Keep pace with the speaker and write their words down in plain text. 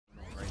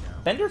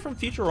Bender from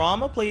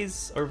Futurama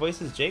plays or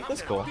voices Jake?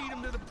 That's cool.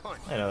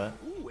 I know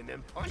that.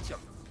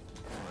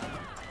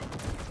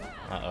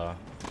 Uh-oh.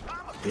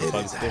 This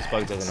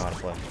bug doesn't know how to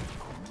play.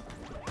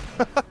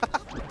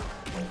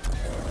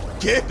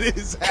 Get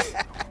his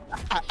ass.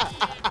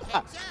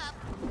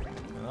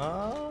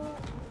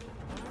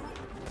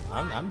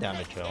 I'm down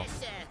to chill.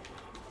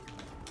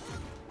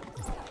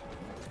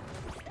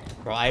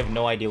 Bro, I have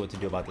no idea what to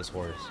do about this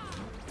horse.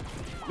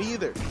 Me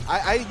either.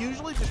 I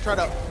usually just try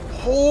to...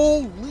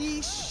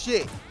 Holy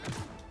shit.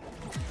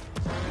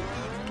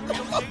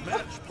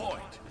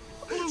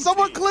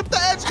 Someone clip the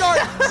edge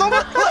guard.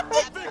 Someone clip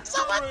it.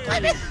 Someone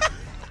clip it.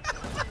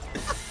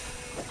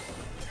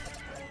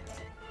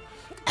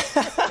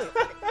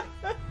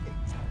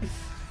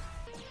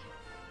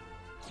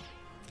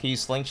 Can you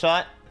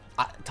slingshot?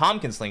 Tom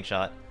can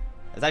slingshot.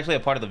 That's actually a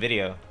part of the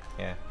video.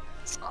 Yeah.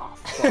 Oh,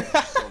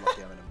 fuck. So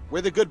lucky I'm in him.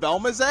 Where the good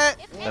Velma's at?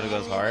 That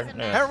goes hard.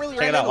 No. Haven't really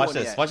Check it out. Watch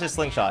this. Yet. Watch this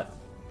slingshot.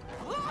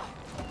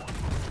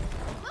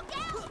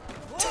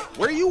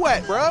 Where you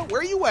at, bro?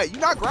 Where you at? You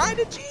not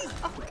grinding, jeez?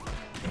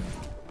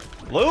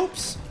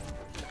 Loops.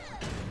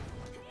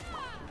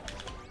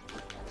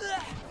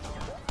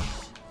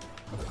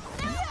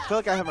 I feel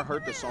like I haven't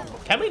heard this song before.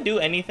 Can we do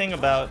anything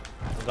about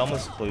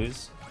Velma's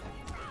clues?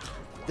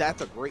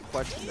 That's a great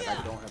question that I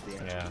don't have the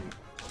answer Yeah. to.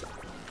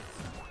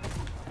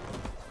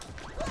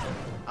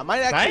 I might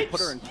actually Snipes?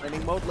 put her in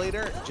training mode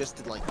later just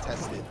to like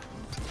test it.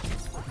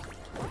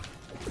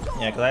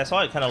 Yeah, because I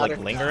saw it kind of like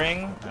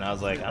lingering, and I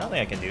was like, I don't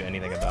think I can do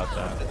anything about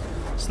that.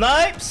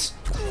 Snipes!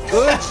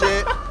 Good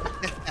shit.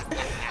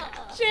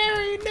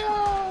 Jerry,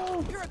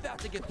 no! You're about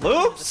to get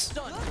Loops!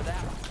 stunned for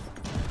that.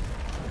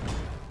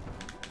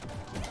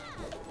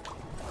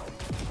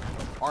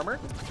 Armor.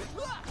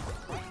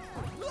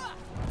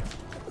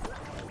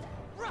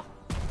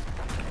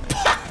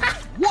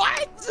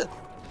 What?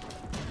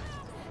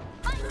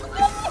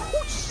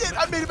 Oh shit!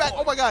 I made it back.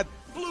 Oh my god!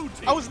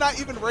 I was not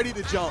even ready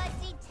to jump.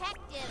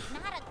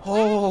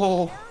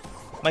 Oh,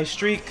 my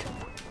streak.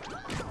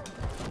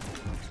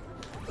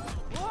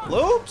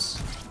 Loops.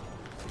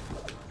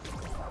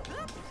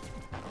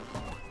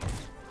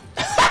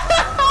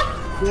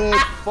 Good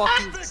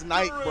fucking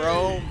snipe,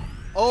 bro.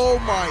 Oh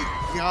my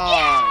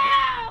god.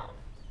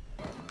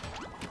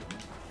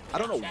 I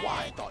don't know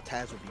why I thought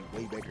Taz would be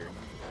way bigger.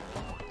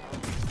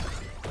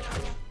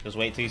 Just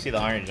wait till you see the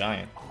Iron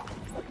Giant.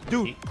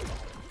 Dude,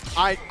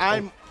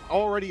 I'm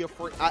already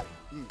afraid.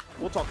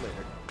 We'll talk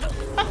later.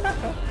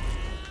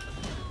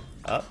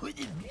 Up.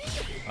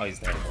 Oh, he's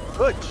there.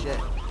 Good shit.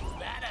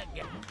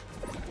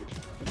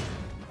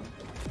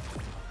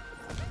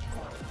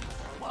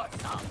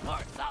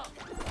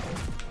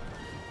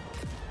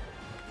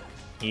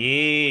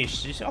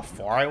 Yeesh. Did you see how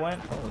far I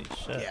went? Holy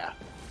shit. Yeah.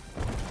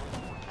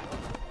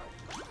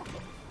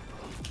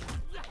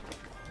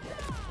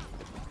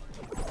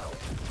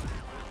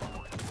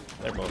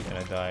 They're both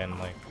gonna die in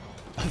like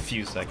a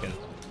few seconds.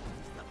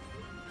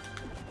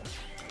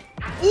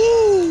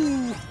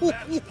 Ooh!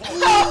 The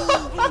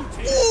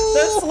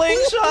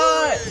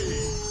slingshot!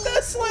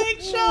 The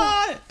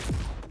slingshot!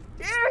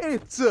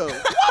 It's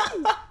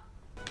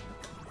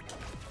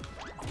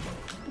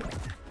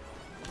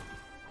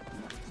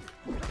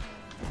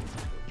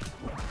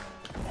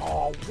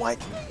oh, what?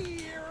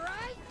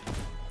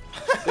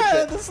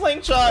 The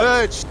slingshot!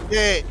 Good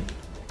shit.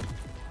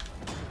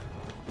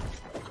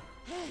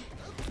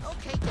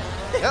 Okay,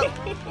 Yep.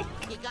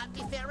 you got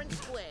me fair and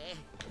square.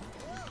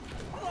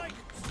 Like,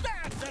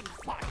 stand and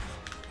fight.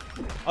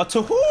 A 2,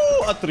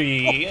 a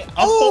 3, a 4.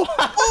 Oh,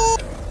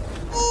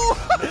 oh.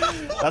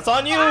 That's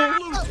on you!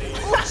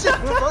 Oh shit,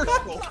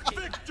 reversal.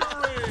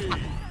 Victory!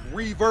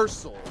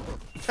 Reversal.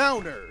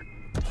 Counter.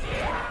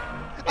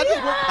 I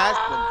just went past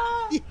him.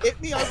 He hit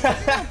me, I was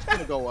like, I'm just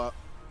gonna go up.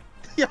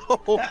 Yo,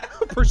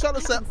 Prashana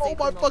said, oh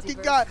my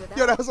fucking god.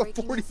 Yo, that was a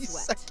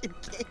 40-second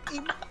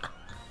game.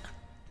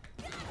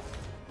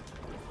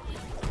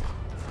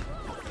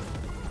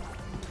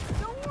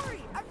 Don't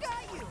worry, I've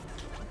got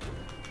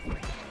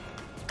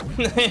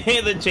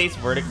you. The chase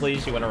vertically,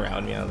 she went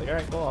around me. I was like,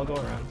 alright, cool, I'll go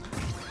around.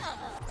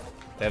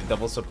 They have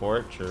double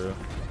support? True.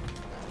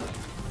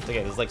 It's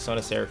okay, this is like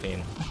Sona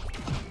Seraphine.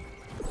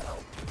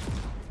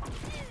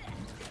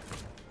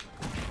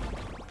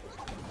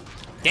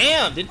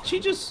 Damn, did she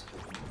just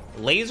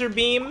laser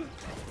beam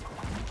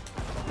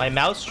my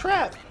mouse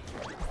trap?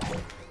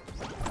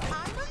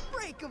 I'm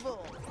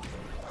unbreakable.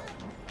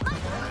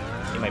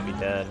 He might be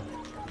dead.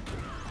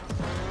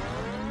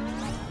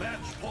 Match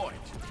point.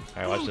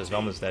 Alright, watch this.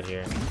 Velma's dead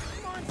here. Come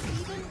on,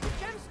 Steven.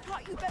 Jem's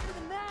taught you better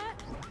than that.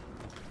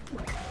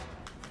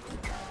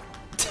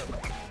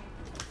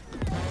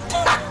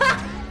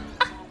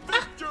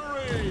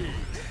 Victory!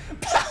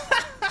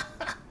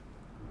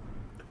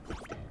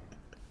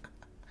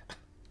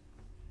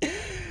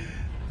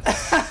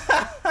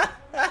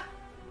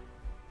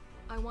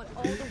 I want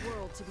all the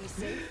world to be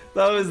safe.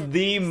 That was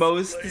the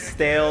most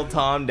stale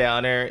Tom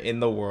Downer in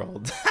the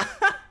world.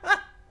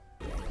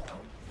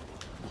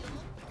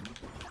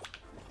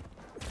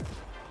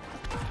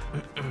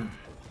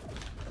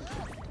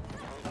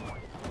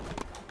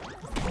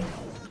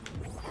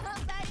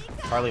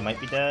 Harley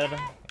might be dead.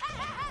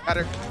 Got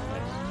her.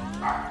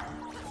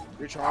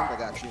 You're charmed. I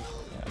got you.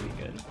 Yeah, be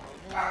good.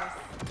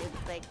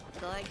 Stupid,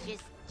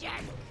 gorgeous jerk.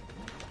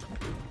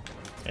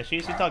 Yeah,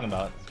 she's talking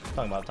about.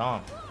 Talking about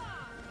Tom.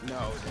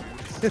 No.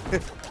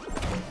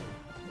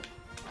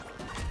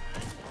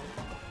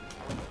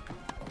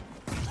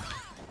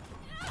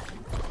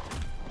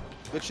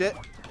 Good shit.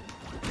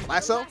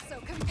 Lasso.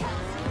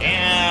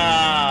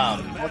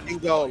 Damn! Fucking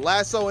go.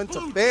 Lasso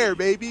into fair,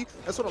 baby.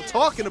 That's what I'm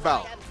talking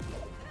about.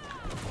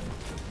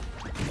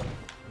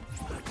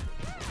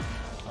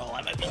 Oh,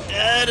 I might be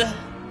dead.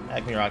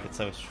 Acme Rocket's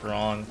so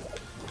strong.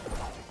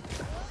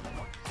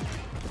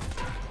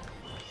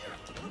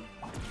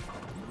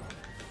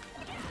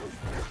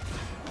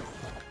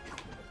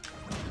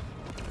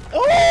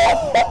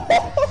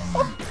 Oh!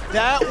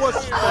 That was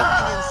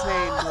fucking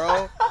insane,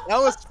 bro. That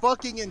was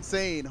fucking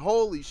insane.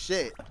 Holy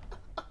shit.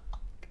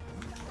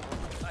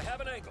 I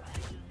have an angle.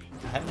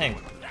 I have an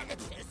angle.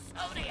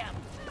 Sodium.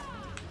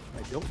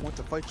 I don't want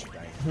to fight you,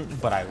 Diane,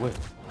 But I would.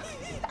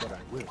 but I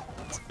will.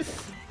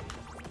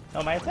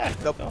 Oh, my attack.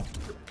 The, Go.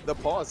 the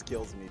pause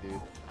kills me, dude.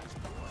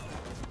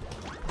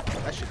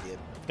 That should be it.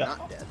 Go.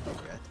 Not dead.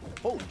 Okay.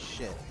 Holy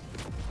shit.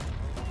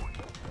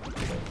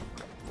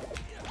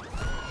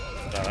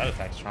 Oh, that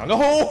attack's strong.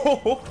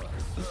 Oh!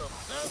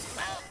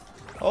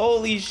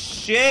 Holy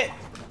shit!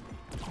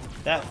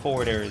 That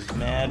forward air is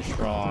mad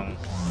strong.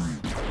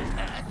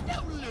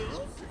 Don't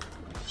lose.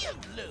 You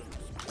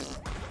lose.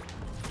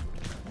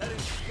 Heading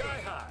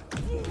sky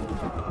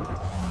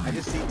high. I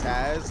just see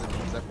Taz and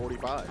he's at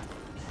 45.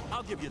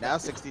 I'll give you Now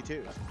that.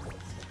 62.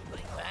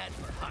 Bad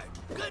for heart.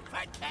 Good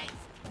for taste.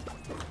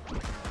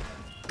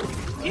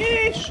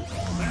 Yeesh!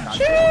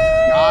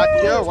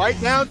 Gotcha. Right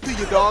down to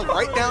you, dog.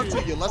 Right down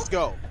to you. Let's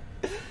go.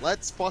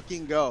 Let's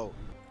fucking go.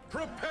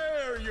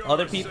 Prepare yourself.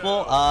 Other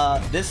people,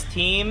 this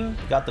team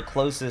got the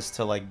closest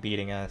to like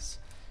beating us.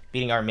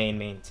 Beating our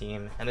main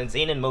team. And then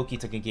Zane and Moki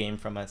took a game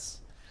from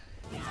us.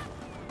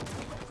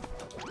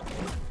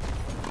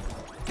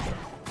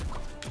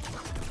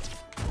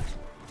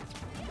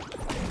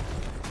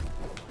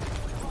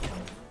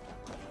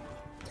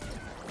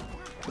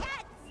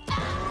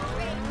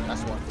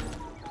 That's one.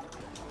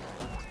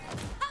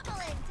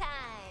 Humbling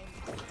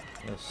time.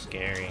 It was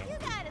scary. You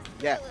gotta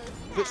Yeah.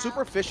 lose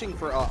Super fishing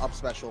for up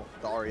special,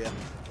 the Arya.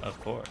 Of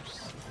course.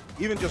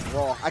 Even just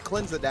raw. I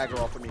cleansed the dagger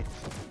off of me.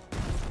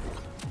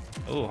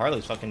 Ooh,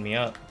 Harley's fucking me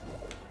up.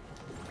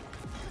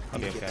 I'll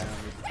be Get okay. down.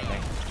 I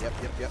think.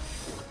 Yep.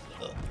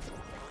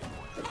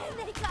 And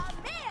they got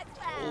mad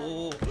clown.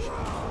 Ooh.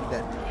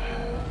 Dead.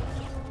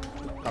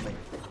 Coming.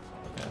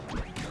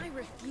 I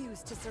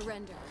refuse to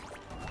surrender.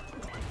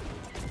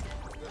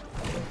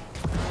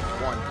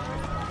 One.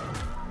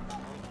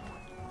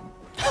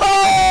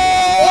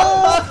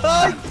 Oh!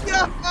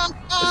 Yeah!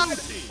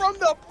 From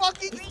the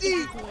fucking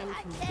deep!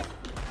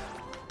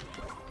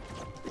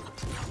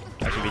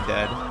 I should be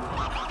dead.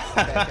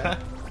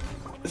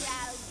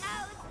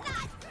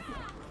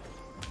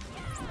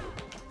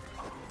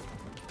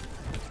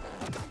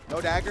 No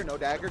dagger, no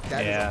dagger.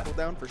 Dagger's Yeah. on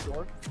cooldown for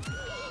sure.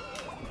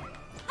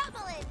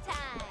 Humbling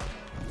time.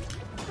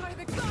 By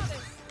the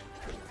goddess!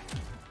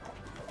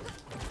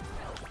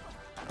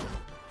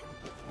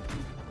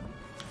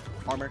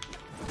 Armor.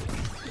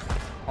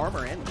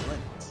 Armor and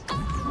glint.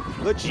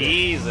 Good shit.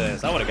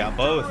 Jesus, I would have got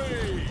both.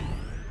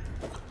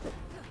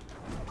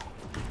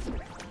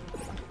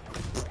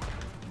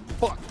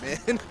 Fuck,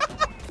 man.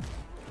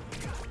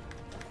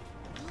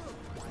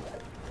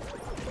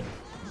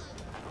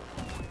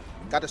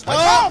 Got the spike.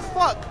 Oh,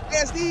 fuck!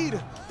 Yes,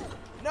 need.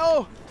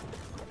 No.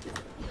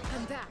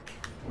 I'm back.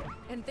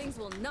 And things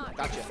will not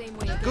Gotcha. go the same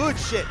way again. Good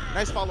shit.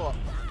 Nice follow up.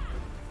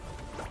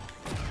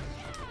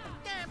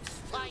 Damn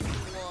spike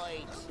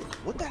voids.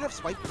 Would that have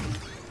spike?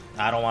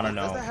 I don't want to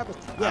know. Does that have a?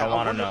 I don't wanna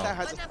wonder if know. That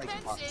has On a the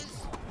spike box. fences.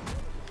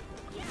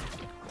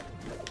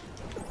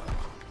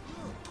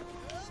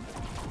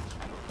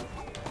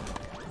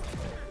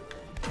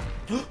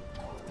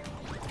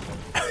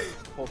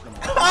 Pokemon.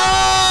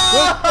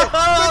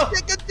 Oh! Good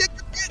shit, good shit,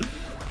 good shit.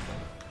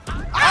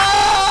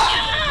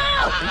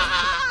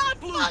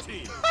 Blue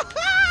team.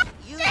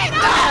 You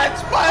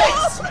It's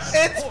spikes!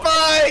 It's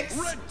spikes!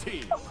 Red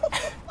team.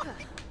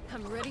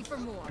 I'm ready for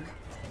more.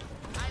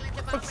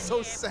 I'm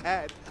so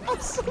sad. I'm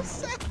so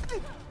sad.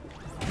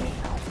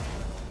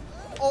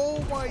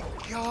 Oh my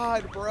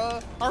god,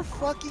 bruh. Our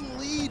fucking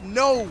lead.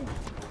 No.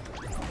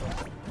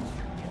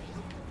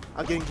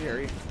 I'm getting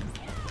Jerry.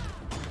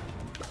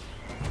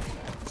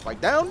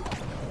 Spike down.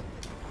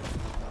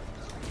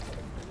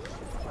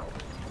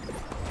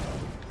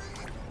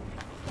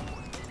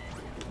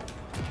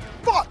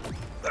 Fuck.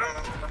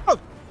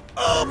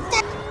 Oh,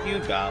 fuck. You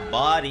got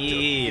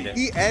bodied.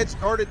 He edge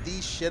guarded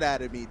the shit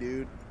out of me,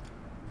 dude.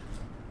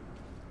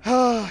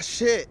 Ah,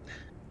 shit.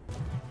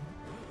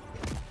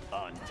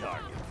 On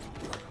target.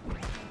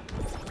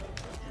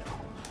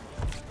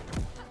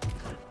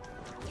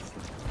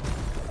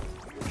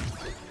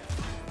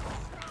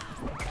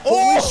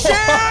 Oh shit!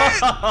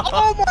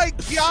 Oh my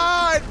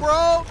god,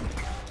 bro!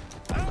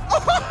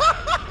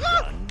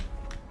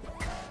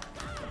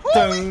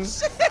 Dun.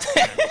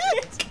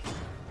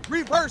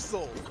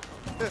 Reversal.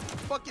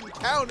 Fucking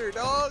counter,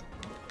 dog.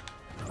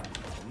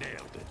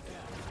 Nailed it.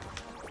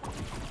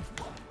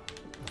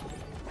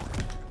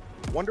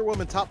 Wonder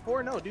Woman top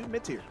 4? No, dude,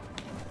 mid tier.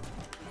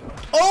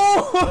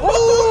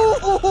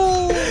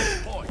 Oh!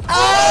 Point.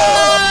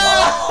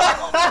 Ah!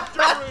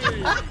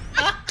 Victory!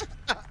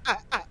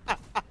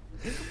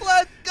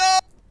 Let's go!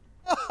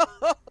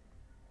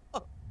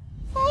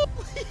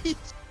 Holy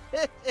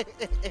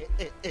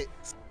shit!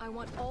 I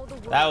want all the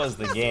world That was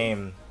the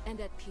game. and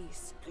at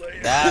peace.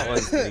 That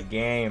was the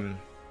game.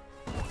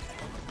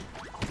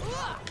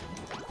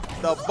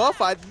 The buff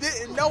I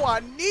didn't know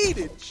I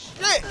needed.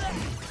 Shit!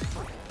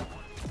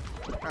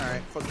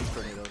 Alright, fuck these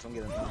tornadoes. I'm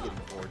getting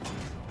bored.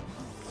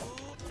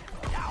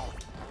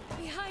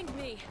 Behind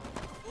me.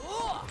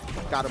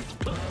 Got him.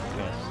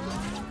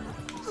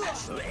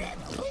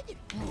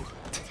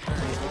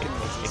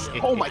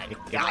 Oh my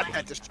god,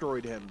 that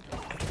destroyed him.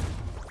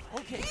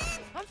 Okay,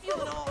 I'm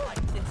feeling all like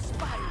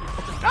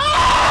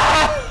inspired.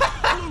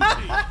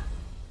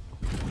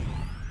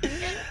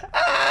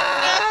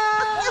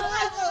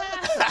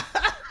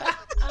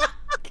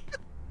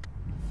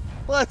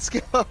 Let's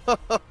go.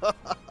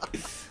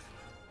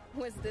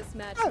 Was this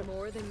match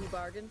more than you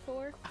bargained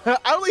for? I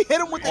only hit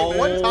him with it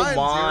one time.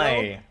 Oh my.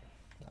 Zero.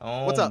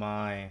 Oh What's up?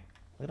 my.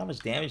 Look at how much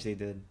damage they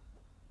did.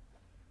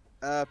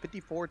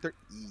 54, 30.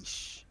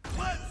 Eesh.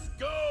 Let's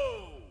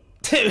go!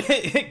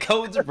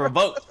 Codes are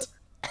revoked.